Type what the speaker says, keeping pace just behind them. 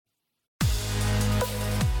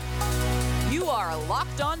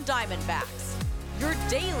Locked On Diamondbacks, your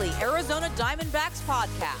daily Arizona Diamondbacks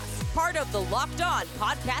podcast, part of the Locked On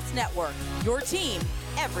Podcast Network, your team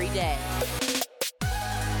every day.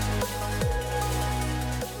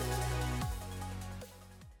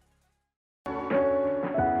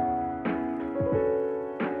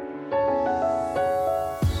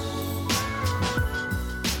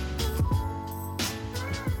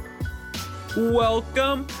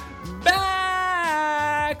 Welcome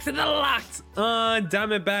back to the Locked On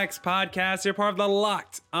Diamondbacks podcast. You're part of the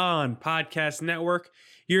Locked On Podcast Network,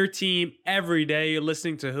 your team every day. You're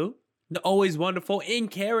listening to who? The always wonderful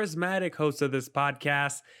and charismatic host of this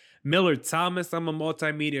podcast, Millard Thomas. I'm a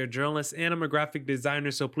multimedia journalist and I'm a graphic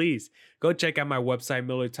designer, so please go check out my website,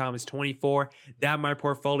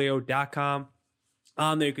 millardthomas24.myportfolio.com.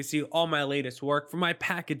 On there, you can see all my latest work, from my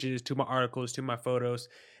packages to my articles to my photos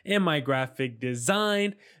and my graphic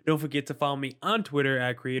design. Don't forget to follow me on Twitter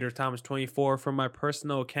at CreatorThomas24 for my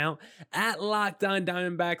personal account, at Locked On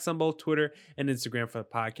Diamondbacks on both Twitter and Instagram for the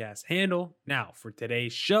podcast handle. Now, for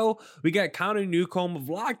today's show, we got Connor Newcomb of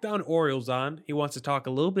Locked On Orioles on. He wants to talk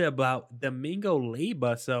a little bit about Domingo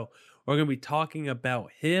Leyba, so we're going to be talking about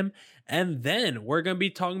him. And then we're going to be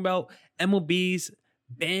talking about MLB's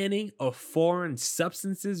banning of foreign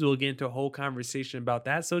substances. We'll get into a whole conversation about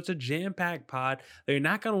that. So it's a jam-packed pod that you're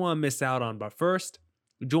not going to want to miss out on. But first,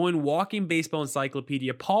 join Walking Baseball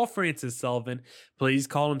Encyclopedia Paul Francis Sullivan, please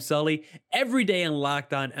call him Sully, every day on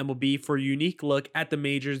Locked On MLB for a unique look at the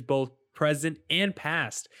majors, both present and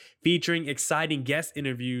past, featuring exciting guest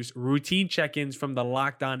interviews, routine check-ins from the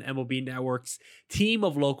Locked On MLB Network's team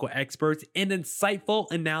of local experts, and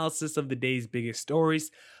insightful analysis of the day's biggest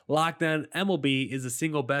stories. Locked On MLB is the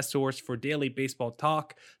single best source for daily baseball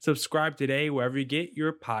talk. Subscribe today wherever you get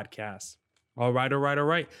your podcasts. All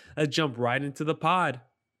right. Let's jump right into the pod.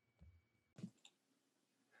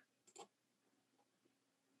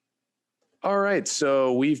 All right,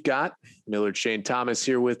 so we've got Millard Shane Thomas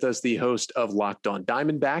here with us, the host of Locked On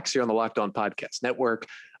Diamondbacks here on the Locked On Podcast Network.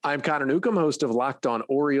 I'm Connor Newcomb, host of Locked On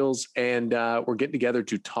Orioles, and we're getting together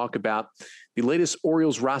to talk about the latest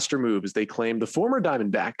Orioles roster move as they claim the former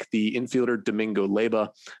Diamondback, the infielder Domingo Leyba,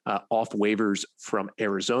 off waivers from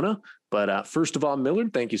Arizona. But first of all,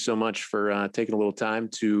 Millard, thank you so much for taking a little time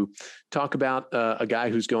to talk about a guy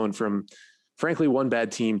who's going from, frankly, one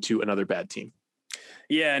bad team to another bad team.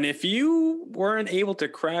 Yeah, and if you weren't able to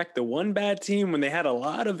crack the one bad team when they had a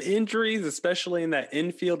lot of injuries, especially in that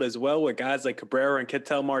infield as well, with guys like Cabrera and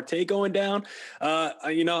Ketel Marte going down,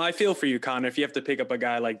 I feel for you, Connor, if you have to pick up a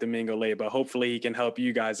guy like Domingo Leyba. Hopefully he can help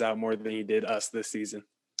you guys out more than he did us this season.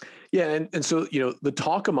 Yeah, and so, the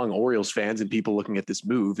talk among Orioles fans and people looking at this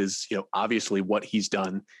move is, obviously what he's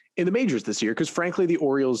done in the majors this year, because frankly, the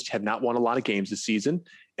Orioles have not won a lot of games this season,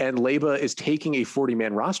 and Leyba is taking a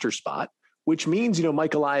 40-man roster spot, which means,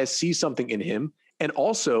 Mike Elias sees something in him. And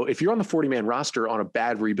also, if you're on the 40-man roster on a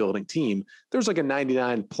bad rebuilding team, there's like a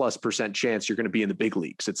 99+% chance you're going to be in the big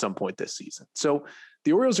leagues at some point this season. So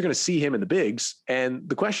the Orioles are going to see him in the bigs. And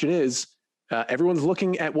the question is, everyone's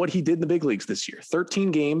looking at what he did in the big leagues this year. 13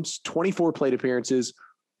 games, 24 plate appearances,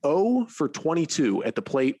 0 for 22 at the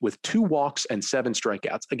plate with 2 walks and 7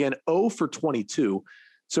 strikeouts. Again, 0 for 22.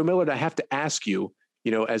 So Millard, I have to ask you,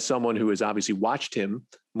 as someone who has obviously watched him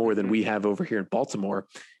more than we have over here in Baltimore,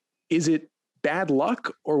 is it bad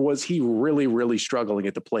luck or was he really, really struggling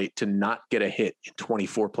at the plate to not get a hit in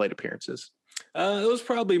 24 plate appearances? It was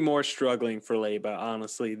probably more struggling for Leyba,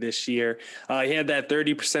 honestly, this year. He had that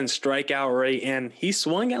 30% strikeout rate, and he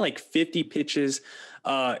swung at like 50 pitches,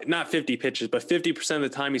 not 50 pitches, but 50% of the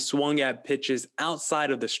time he swung at pitches outside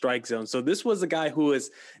of the strike zone. So this was a guy who was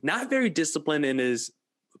not very disciplined in his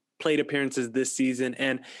plate appearances this season.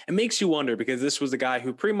 And it makes you wonder, because this was a guy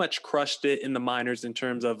who pretty much crushed it in the minors in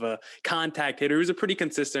terms of a contact hitter. He was a pretty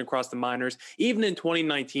consistent across the minors. Even in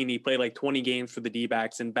 2019, he played like 20 games for the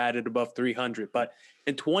D-backs and batted above 300. But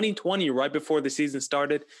in 2020, right before the season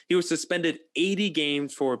started, he was suspended 80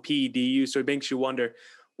 games for PED use. So it makes you wonder,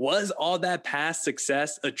 was all that past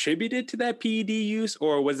success attributed to that PED use,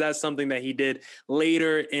 or was that something that he did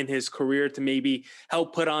later in his career to maybe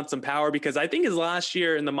help put on some power? Because I think his last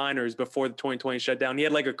year in the minors before the 2020 shutdown, he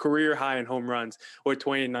had like a career high in home runs with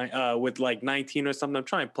like 19 or something. I'm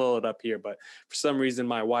trying to pull it up here, but for some reason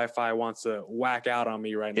my Wi-Fi wants to whack out on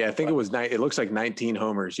me right now. Yeah, I think it looks like 19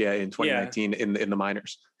 homers. Yeah, in 2019 in the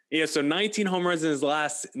minors. Yeah, so 19 home runs in his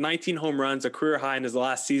last 19 home runs, a career high in his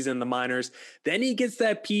last season in the minors. Then he gets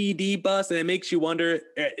that PED bust, and it makes you wonder,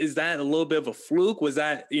 is that a little bit of a fluke? Was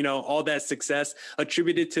that, all that success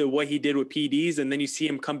attributed to what he did with PEDs? And then you see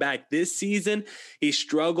him come back this season. He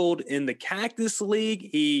struggled in the Cactus League.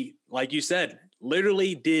 He, like you said,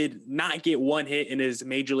 literally did not get one hit in his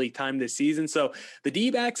major league time this season. So the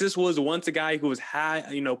D-backs, this was once a guy who was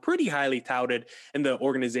pretty highly touted, and the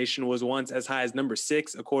organization was once as high as number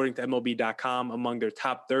 6, according to MLB.com, among their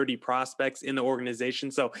top 30 prospects in the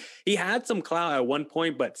organization. So he had some clout at one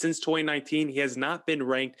point, but since 2019, he has not been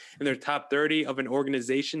ranked in their top 30 of an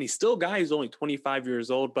organization. He's still a guy who's only 25 years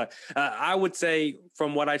old, but I would say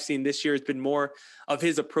from what I've seen this year, it's been more of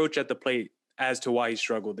his approach at the plate as to why he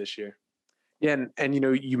struggled this year. Yeah, and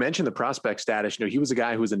you mentioned the prospect status. He was a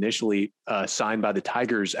guy who was initially signed by the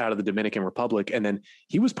Tigers out of the Dominican Republic, and then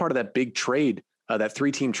he was part of that big trade, that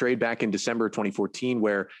 3-team trade back in December 2014,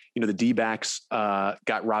 where the D-backs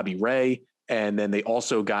got Robbie Ray, and then they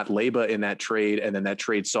also got Leyba in that trade, and then that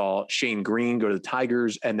trade saw Shane Green go to the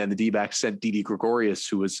Tigers, and then the D-backs sent Didi Gregorius,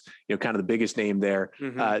 who was kind of the biggest name there,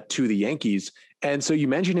 to the Yankees. And so you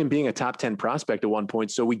mentioned him being a top 10 prospect at one point.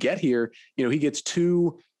 So we get here, he gets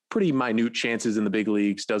 2 pretty minute chances in the big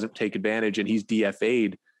leagues, doesn't take advantage, and he's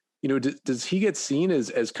DFA'd. Does he get seen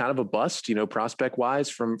as kind of a bust, prospect wise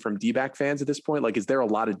from D-back fans at this point? Like, is there a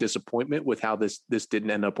lot of disappointment with how this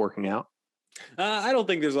didn't end up working out? I don't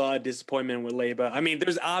think there's a lot of disappointment with Leyba. I mean,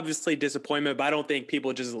 there's obviously disappointment, but I don't think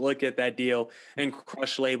people just look at that deal and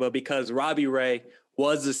crush Leyba, because Robbie Ray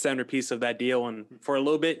was the centerpiece of that deal. And for a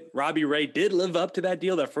little bit, Robbie Ray did live up to that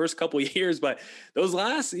deal that first couple of years. But those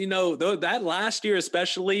last, that last year,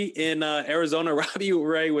 especially in Arizona, Robbie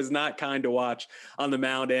Ray was not kind to watch on the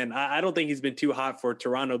mound. And I don't think he's been too hot for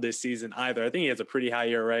Toronto this season either. I think he has a pretty high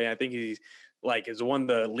ERA. I think he's is one of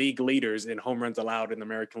the league leaders in home runs allowed in the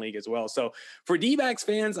American League as well. So for D-backs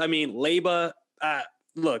fans, I mean, Leyba,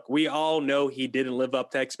 look, we all know he didn't live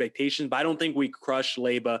up to expectations, but I don't think we crushed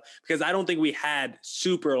Leyba, because I don't think we had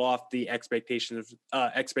super lofty expectations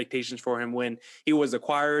for him when he was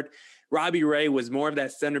acquired. Robbie Ray was more of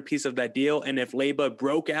that centerpiece of that deal. And if Leyba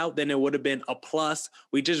broke out, then it would have been a plus.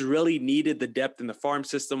 We just really needed the depth in the farm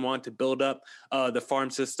system, wanted to build up the farm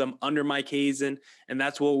system under Mike Hazen. And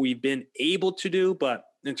that's what we've been able to do. But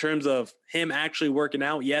in terms of him actually working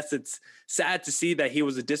out, yes, it's sad to see that he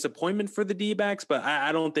was a disappointment for the D-backs, but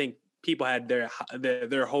I don't think people had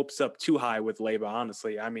their hopes up too high with Leyba,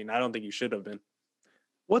 honestly. I mean, I don't think you should have been.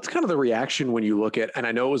 What's kind of the reaction when you look at, and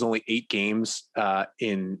I know it was only 8 games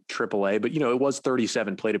in AAA, but it was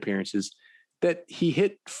 37 plate appearances, that he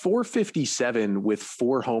hit 457 with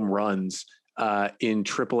 4 home runs in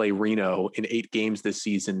AAA Reno in 8 games this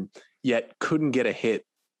season, yet couldn't get a hit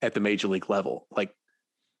at the major league level. Like,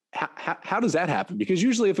 how does that happen? Because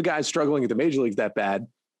usually if a guy's struggling at the major leagues that bad,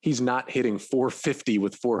 he's not hitting 450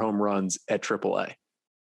 with 4 home runs at AAA.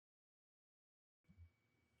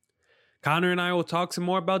 Connor and I will talk some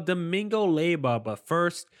more about Domingo Leyba, but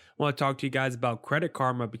first, I want to talk to you guys about Credit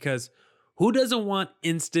Karma, because who doesn't want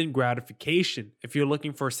instant gratification? If you're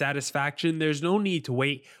looking for satisfaction, there's no need to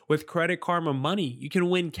wait. With Credit Karma Money, you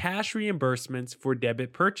can win cash reimbursements for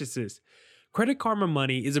debit purchases. Credit Karma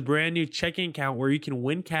Money is a brand new checking account where you can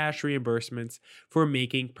win cash reimbursements for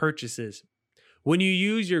making purchases. When you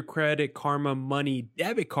use your Credit Karma Money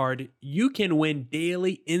debit card, you can win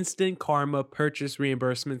daily instant Karma purchase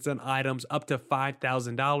reimbursements on items up to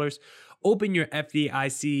 $5,000. Open your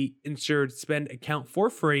FDIC insured spend account for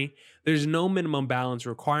free. There's no minimum balance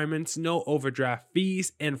requirements, no overdraft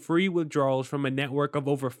fees, and free withdrawals from a network of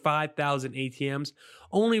over 5,000 ATMs,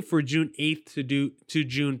 only for June 8th to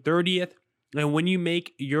June 30th. And when you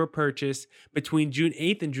make your purchase between June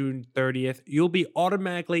 8th and June 30th, you'll be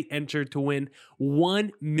automatically entered to win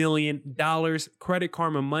 $1 million. Credit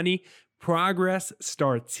Karma Money. Progress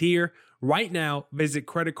starts here. Right now, visit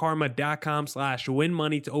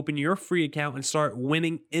creditkarma.com/winmoney to open your free account and start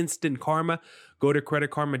winning instant karma. Go to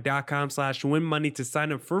creditkarma.com/winmoney to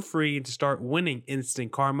sign up for free and to start winning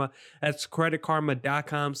instant karma. That's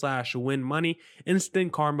creditkarma.com/winmoney.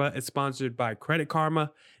 Instant Karma is sponsored by Credit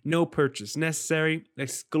Karma. No purchase necessary.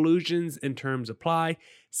 Exclusions and terms apply.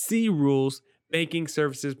 See rules. Banking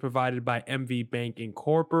services provided by MV Bank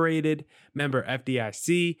Incorporated, member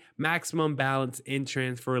FDIC, maximum balance and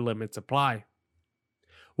transfer limits apply.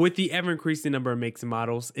 With the ever-increasing number of makes and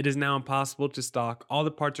models, it is now impossible to stock all the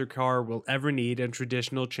parts your car will ever need in a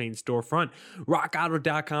traditional chain storefront.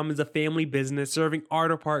 RockAuto.com is a family business serving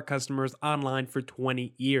auto part customers online for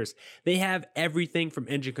 20 years. They have everything from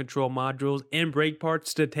engine control modules and brake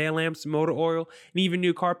parts to tail lamps, motor oil, and even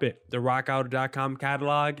new carpet. The RockAuto.com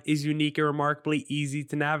catalog is unique and remarkably easy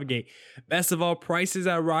to navigate. Best of all, prices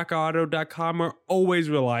at RockAuto.com are always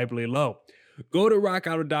reliably low. Go to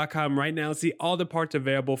rockauto.com right now and see all the parts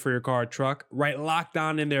available for your car or truck. Write Locked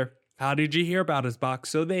On in there. How did you hear about us box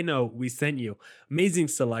so they know we sent you. Amazing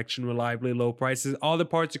selection, reliably low prices, all the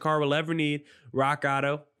parts your car will ever need.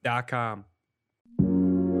 rockauto.com.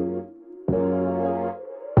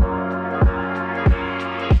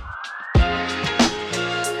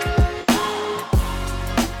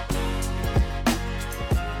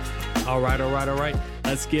 All right.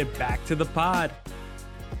 Let's get back to the pod.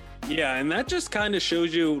 Yeah, and that just kind of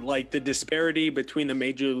shows you like the disparity between the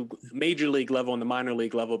major league level and the minor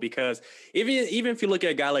league level, because even if you look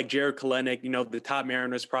at a guy like Jared Kelenic, the top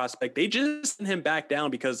Mariners prospect, they just sent him back down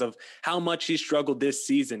because of how much he struggled this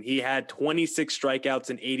season. He had 26 strikeouts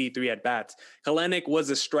and 83 at bats. Kelenic was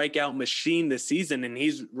a strikeout machine this season, and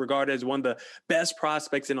he's regarded as one of the best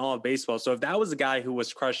prospects in all of baseball. So if that was a guy who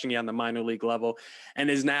was crushing it on the minor league level and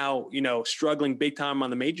is now, struggling big time on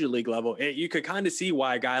the major league level, you could kind of see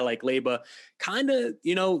why a guy like Leyba kind of,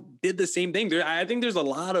 did the same thing. I think there's a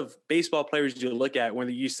lot of baseball players you look at when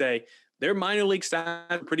you say their minor league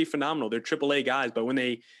stats are pretty phenomenal. They're AAA guys, but when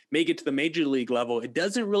they make it to the major league level, it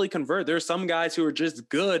doesn't really convert. There are some guys who are just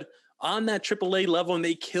good on that AAA level and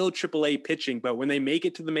they kill AAA pitching, but when they make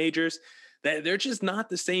it to the majors, they're just not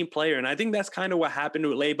the same player. And I think that's kind of what happened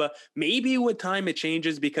with Leyba. Maybe with time it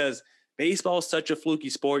changes, because baseball is such a fluky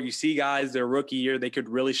sport. You see guys their rookie year, they could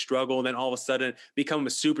really struggle, and then all of a sudden become a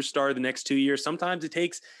superstar the next 2 years. Sometimes it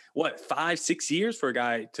takes 5-6 years for a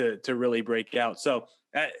guy to really break out. So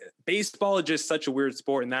baseball is just such a weird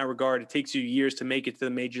sport in that regard. It takes you years to make it to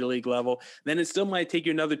the major league level. Then it still might take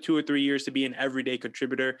you another 2 or 3 years to be an everyday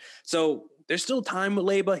contributor. So there's still time with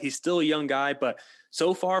Leyba. He's still a young guy, but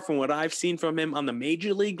so far from what I've seen from him on the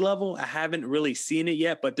major league level, I haven't really seen it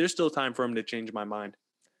yet, but there's still time for him to change my mind.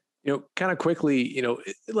 Kind of quickly,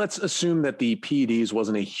 let's assume that the PEDs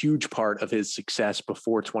wasn't a huge part of his success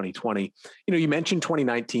before 2020. You mentioned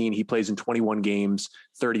 2019, he plays in 21 games,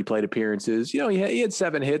 30 plate appearances. He had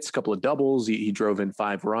 7 hits, a couple of doubles. He drove in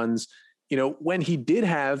 5 runs. When he did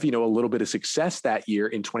have, a little bit of success that year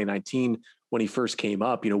in 2019, when he first came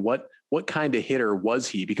up, what kind of hitter was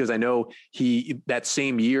he? Because I know he, that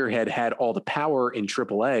same year, had all the power in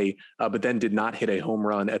AAA, but then did not hit a home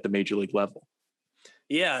run at the major league level.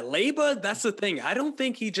 Yeah, Leyba, that's the thing. I don't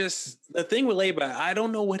think the thing with Leyba, I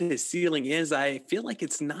don't know what his ceiling is. I feel like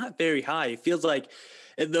it's not very high. It feels like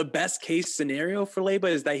the best case scenario for Leyba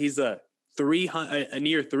is that he's a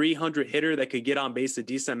near 300 hitter that could get on base a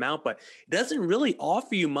decent amount, but it doesn't really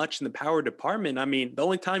offer you much in the power department. I mean, the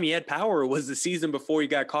only time he had power was the season before he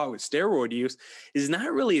got caught with steroid use. He's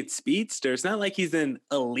not really a speedster. It's not like he's an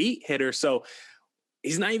elite hitter. So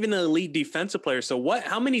he's not even an elite defensive player. So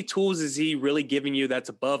how many tools is he really giving you that's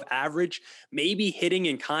above average? Maybe hitting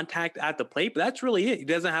in contact at the plate, but that's really it. He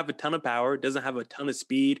doesn't have a ton of power, doesn't have a ton of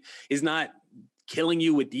speed. He's not killing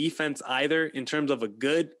you with defense either, in terms of a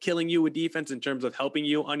good killing you with defense, in terms of helping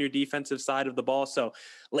you on your defensive side of the ball. So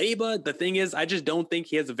Leyba, the thing is, I just don't think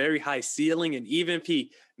he has a very high ceiling. And even if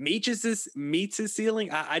he meets his ceiling,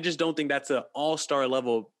 I just don't think that's an all-star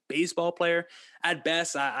level baseball player. At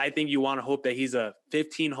best, I think you want to hope that he's a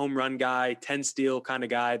 15 home run guy, 10 steal kind of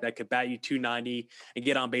guy that could bat you 290 and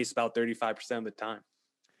get on base about 35% of the time.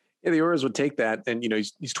 Yeah, the Orioles would take that. And,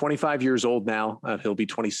 he's 25 years old now. He'll be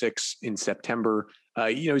 26 in September.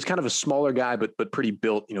 He's kind of a smaller guy, but pretty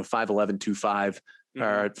built, 5'11", 205,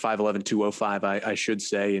 or 5'11", 205, I should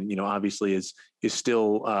say. And, obviously is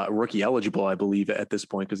still rookie eligible, I believe, at this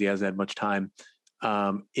point, because he hasn't had much time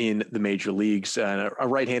in the major leagues. A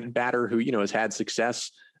right-handed batter who, has had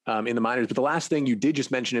success in the minors. But the last thing, you did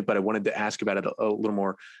just mention it, but I wanted to ask about it a little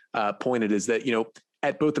more pointed, is that,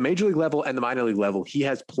 at both the major league level and the minor league level, he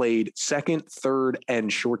has played second, third,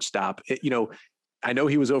 and shortstop. I know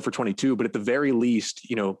he was 0 for 22, but at the very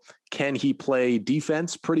least, can he play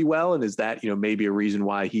defense pretty well? And is that, maybe a reason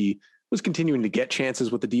why he was continuing to get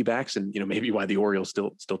chances with the D-backs, and, maybe why the Orioles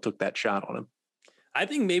still took that shot on him? I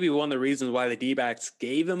think maybe one of the reasons why the D-backs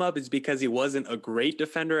gave him up is because he wasn't a great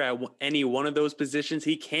defender at any one of those positions.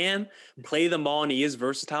 He can play the ball and he is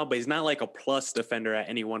versatile, but he's not like a plus defender at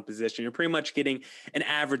any one position. You're pretty much getting an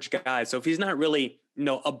average guy. So if he's not really,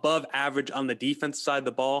 above average on the defense side of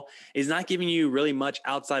the ball, he's not giving you really much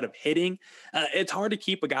outside of hitting. It's hard to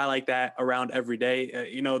keep a guy like that around every day.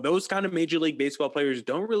 Those kind of Major League Baseball players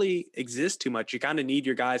don't really exist too much. You kind of need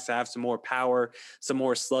your guys to have some more power, some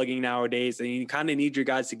more slugging nowadays, and you kind of need your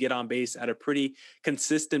guys to get on base at a pretty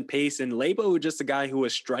consistent pace. And Leyba was just a guy who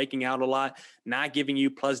was striking out a lot, not giving you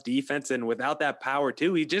plus defense, and without that power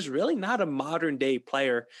too, he's just really not a modern day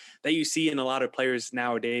player that you see in a lot of players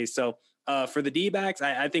nowadays. So for the D-backs,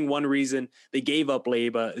 I think one reason they gave up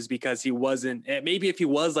Leyba is because he wasn't, maybe if he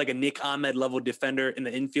was like a Nick Ahmed level defender in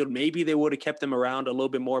the infield, maybe they would have kept him around a little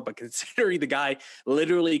bit more. But considering the guy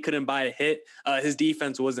literally couldn't buy a hit, his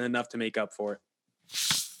defense wasn't enough to make up for it.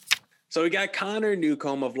 So we got Connor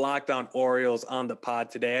Newcomb of Locked On Orioles on the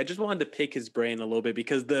pod today. I just wanted to pick his brain a little bit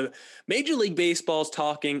because the Major League Baseball is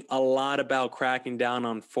talking a lot about cracking down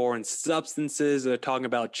on foreign substances. They're talking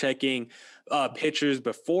about checking pitchers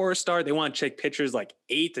before start. They want to check pitchers like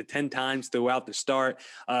 8 to 10 times throughout the start.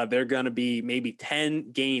 They're going to be maybe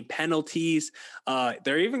 10 game penalties.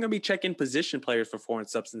 They're even going to be checking position players for foreign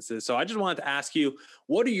substances. So I just wanted to ask you,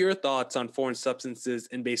 what are your thoughts on foreign substances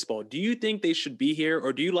in baseball? Do you think they should be here,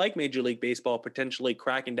 or do you like Major League Baseball potentially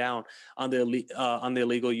cracking down on the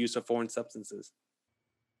illegal use of foreign substances?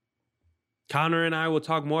 Connor and I will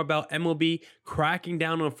talk more about MLB cracking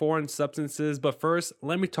down on foreign substances, but first,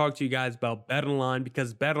 let me talk to you guys about BetOnline,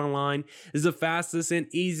 because BetOnline is the fastest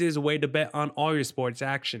and easiest way to bet on all your sports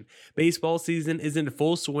action. Baseball season is in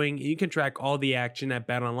full swing, and you can track all the action at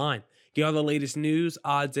BetOnline. Get all the latest news,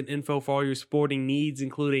 odds, and info for all your sporting needs,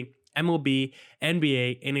 including MLB,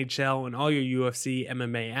 NBA, NHL, and all your UFC,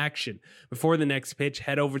 MMA action. Before the next pitch,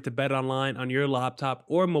 head over to BetOnline on your laptop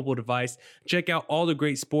or mobile device. Check out all the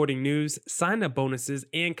great sporting news, sign-up bonuses,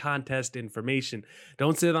 and contest information.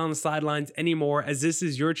 Don't sit on the sidelines anymore, as this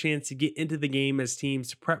is your chance to get into the game as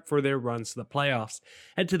teams prep for their runs to the playoffs.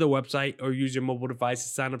 Head to the website or use your mobile device to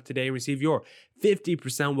sign up today and receive your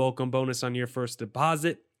 50% welcome bonus on your first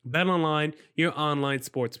deposit. BetOnline, your online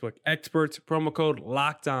sportsbook experts. Promo code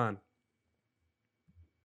LOCKED ON.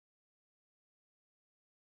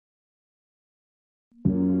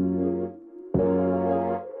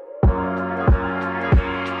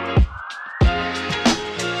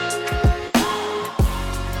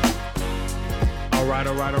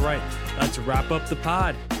 All right. Let's wrap up the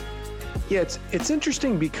pod. Yeah, it's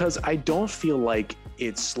interesting because I don't feel like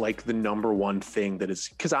it's like the number one thing that is,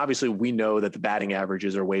 because obviously we know that the batting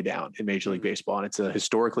averages are way down in Major League Baseball, and it's a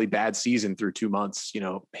historically bad season through 2 months,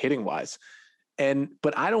 hitting wise.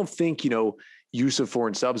 But I don't think, use of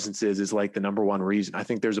foreign substances is like the number one reason. I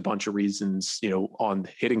think there's a bunch of reasons, on the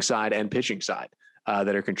hitting side and pitching side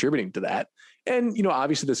that are contributing to that. And,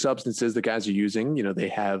 obviously the substances the guys are using, they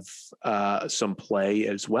have some play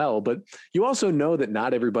as well, but you also know that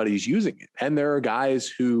not everybody's using it. And there are guys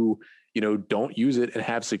who, don't use it and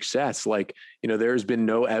have success. Like, there's been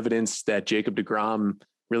no evidence that Jacob deGrom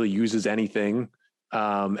really uses anything.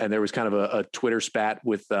 And there was kind of a Twitter spat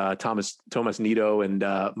with Thomas Nido and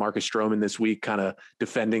Marcus Stroman this week, kind of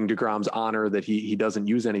defending deGrom's honor that he doesn't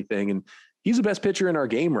use anything. And he's the best pitcher in our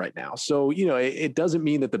game right now. So, it doesn't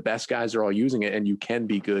mean that the best guys are all using it and you can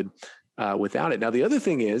be good without it. Now, the other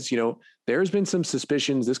thing is, there's been some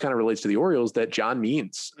suspicions, this kind of relates to the Orioles, that John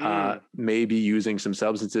Means may be using some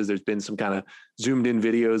substances. There's been some kind of zoomed in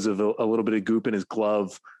videos of a little bit of goop in his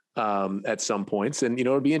glove at some points. And,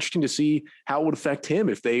 it'd be interesting to see how it would affect him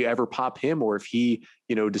if they ever pop him, or if he,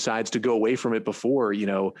 decides to go away from it before,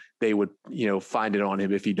 they would, find it on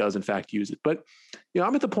him if he does in fact use it. But,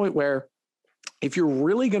 I'm at the point where if you're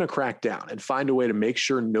really going to crack down and find a way to make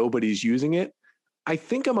sure nobody's using it, I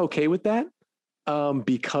think I'm okay with that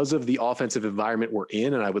because of the offensive environment we're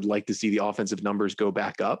in. And I would like to see the offensive numbers go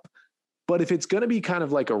back up. But if it's going to be kind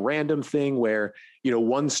of like a random thing where,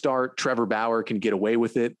 one start, Trevor Bauer can get away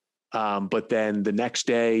with it. But then the next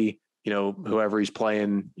day, whoever he's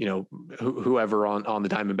playing, whoever on the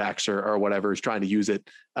Diamondbacks or whatever is trying to use it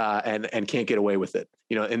and can't get away with it,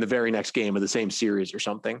 in the very next game of the same series or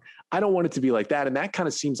something. I don't want it to be like that. And that kind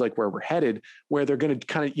of seems like where we're headed, where they're going to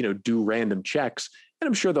kind of, do random checks. And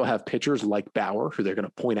I'm sure they'll have pitchers like Bauer who they're going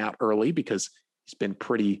to point out early because he's been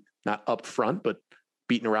pretty not upfront, but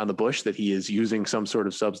beating around the bush that he is using some sort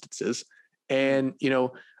of substances. And,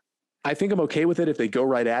 I think I'm okay with it if they go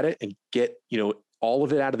right at it and get, all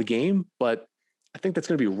of it out of the game, but I think that's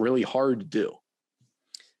going to be really hard to do.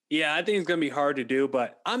 Yeah, I think it's going to be hard to do,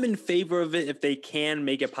 but I'm in favor of it if they can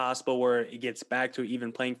make it possible where it gets back to an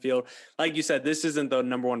even playing field. Like you said, this isn't the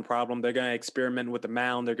number one problem. They're going to experiment with the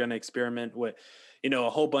mound. They're going to experiment with, a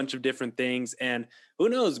whole bunch of different things. And who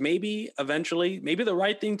knows, maybe eventually, maybe the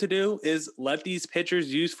right thing to do is let these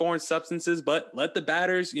pitchers use foreign substances, but let the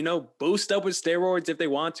batters, boost up with steroids if they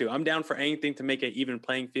want to. I'm down for anything to make an even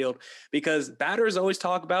playing field, because batters always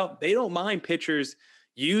talk about, they don't mind pitchers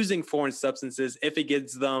using foreign substances if it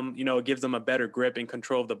gives them, it gives them a better grip and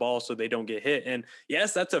control of the ball so they don't get hit. And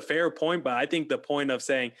yes, that's a fair point, but I think the point of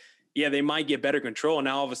saying, yeah, they might get better control.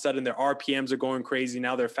 Now all of a sudden their RPMs are going crazy.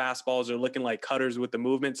 Now their fastballs are looking like cutters with the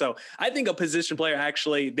movement. So I think a position player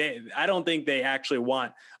I don't think they actually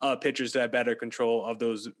want pitchers to have better control of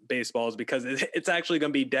those baseballs, because it's actually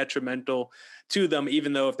going to be detrimental to them,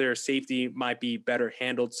 even though if their safety might be better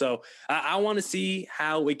handled. So I want to see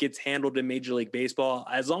how it gets handled in Major League Baseball.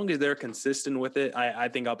 As long as they're consistent with it, I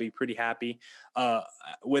think I'll be pretty happy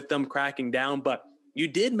with them cracking down. But You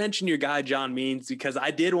did mention your guy, John Means, because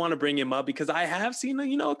I did want to bring him up because I have seen,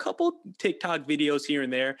 a couple TikTok videos here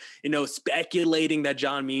and there, speculating that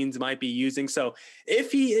John Means might be using. So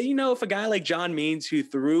if if a guy like John Means, who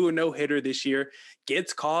threw a no-hitter this year,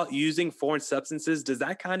 gets caught using foreign substances, does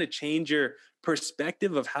that kind of change your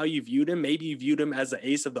perspective of how you viewed him? Maybe you viewed him as the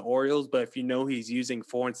ace of the Orioles, but if he's using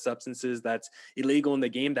foreign substances that's illegal in the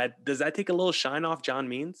game, does that take a little shine off John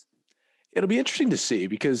Means? It'll be interesting to see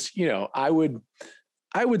because, I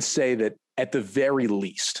would say that at the very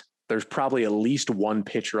least, there's probably at least one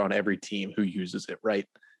pitcher on every team who uses it, right?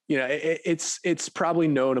 It's probably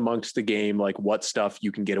known amongst the game, like what stuff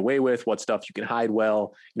you can get away with, what stuff you can hide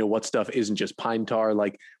well, what stuff isn't just pine tar.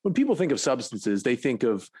 Like when people think of substances, they think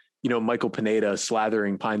of, Michael Pineda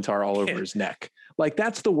slathering pine tar all over his neck. Like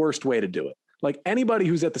that's the worst way to do it. Like anybody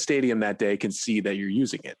who's at the stadium that day can see that you're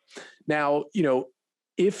using it. Now,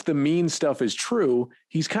 if the mean stuff is true,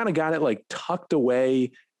 he's kind of got it like tucked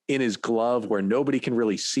away in his glove where nobody can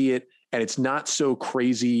really see it. And it's not so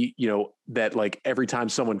crazy, that like every time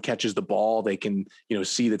someone catches the ball, they can,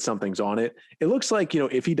 see that something's on it. It looks like,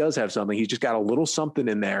 if he does have something, he's just got a little something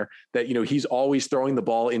in there that, he's always throwing the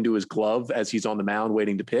ball into his glove as he's on the mound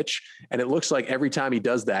waiting to pitch. And it looks like every time he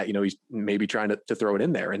does that, he's maybe trying to throw it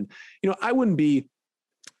in there. And, I wouldn't be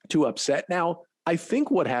too upset. Now, I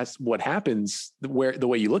think what happens the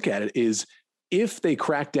way you look at it is if they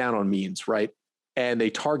crack down on Means, right, and they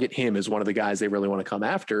target him as one of the guys they really want to come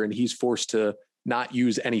after, and he's forced to not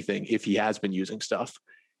use anything if he has been using stuff,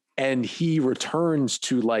 and he returns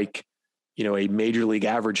to like, a major league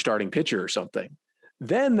average starting pitcher or something,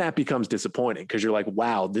 then that becomes disappointing because you're like,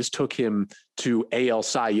 wow, this took him to AL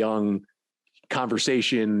Cy Young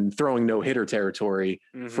conversation, throwing no hitter territory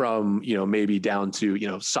from, maybe down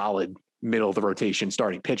to, solid middle of the rotation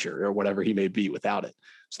starting pitcher or whatever he may be without it.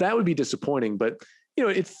 So that would be disappointing, but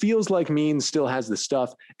it feels like Means still has the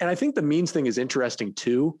stuff. And I think the Means thing is interesting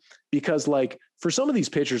too, because like for some of these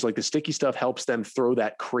pitchers, like the sticky stuff helps them throw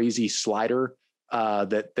that crazy slider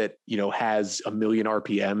that has a million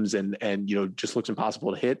RPMs and just looks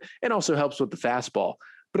impossible to hit, and also helps with the fastball.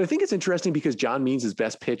 But I think it's interesting because John Means'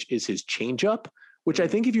 best pitch is his changeup, which I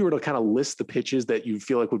think if you were to kind of list the pitches that you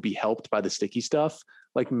feel like would be helped by the sticky stuff,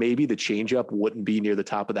 like maybe the changeup wouldn't be near the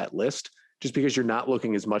top of that list just because you're not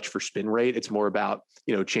looking as much for spin rate. It's more about,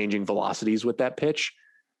 changing velocities with that pitch.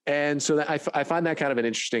 And so that I find that kind of an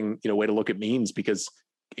interesting, way to look at Means because,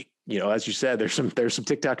 as you said, there's some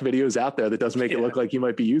TikTok videos out there that does make it look like he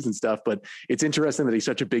might be using stuff, but it's interesting that he's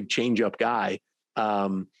such a big changeup guy.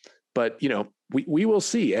 But, we will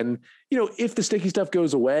see. And, if the sticky stuff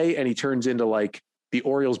goes away and he turns into like the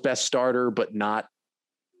Orioles' best starter, but not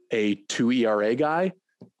a 2 ERA guy,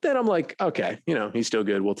 then I'm like, okay, he's still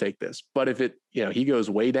good. We'll take this. But if he goes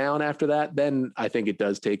way down after that, then I think it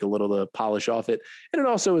does take a little to polish off it. And it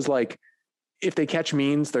also is like, if they catch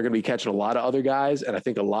Means, they're going to be catching a lot of other guys. And I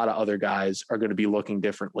think a lot of other guys are going to be looking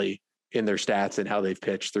differently in their stats and how they've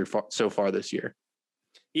pitched so far this year.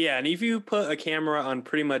 Yeah, and if you put a camera on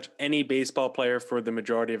pretty much any baseball player for the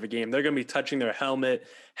majority of a game, they're going to be touching their helmet,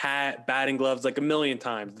 hat, batting gloves like a million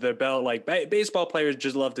times, their belt. Like baseball players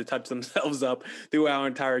just love to touch themselves up throughout our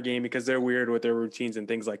entire game because they're weird with their routines and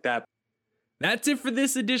things like that. That's it for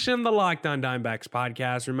this edition of the Locked On Diamondbacks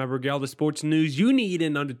podcast. Remember, get all the sports news you need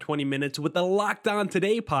in under 20 minutes with the Locked On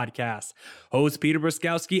Today podcast. Host Peter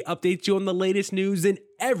Bruskowski updates you on the latest news in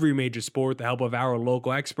every major sport with the help of our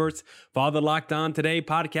local experts. Follow the Locked On Today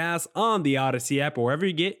podcast on the Odyssey app or wherever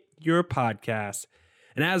you get your podcasts.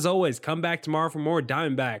 And as always, come back tomorrow for more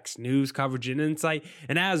Diamondbacks news, coverage, and insight.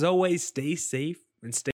 And as always, stay safe and stay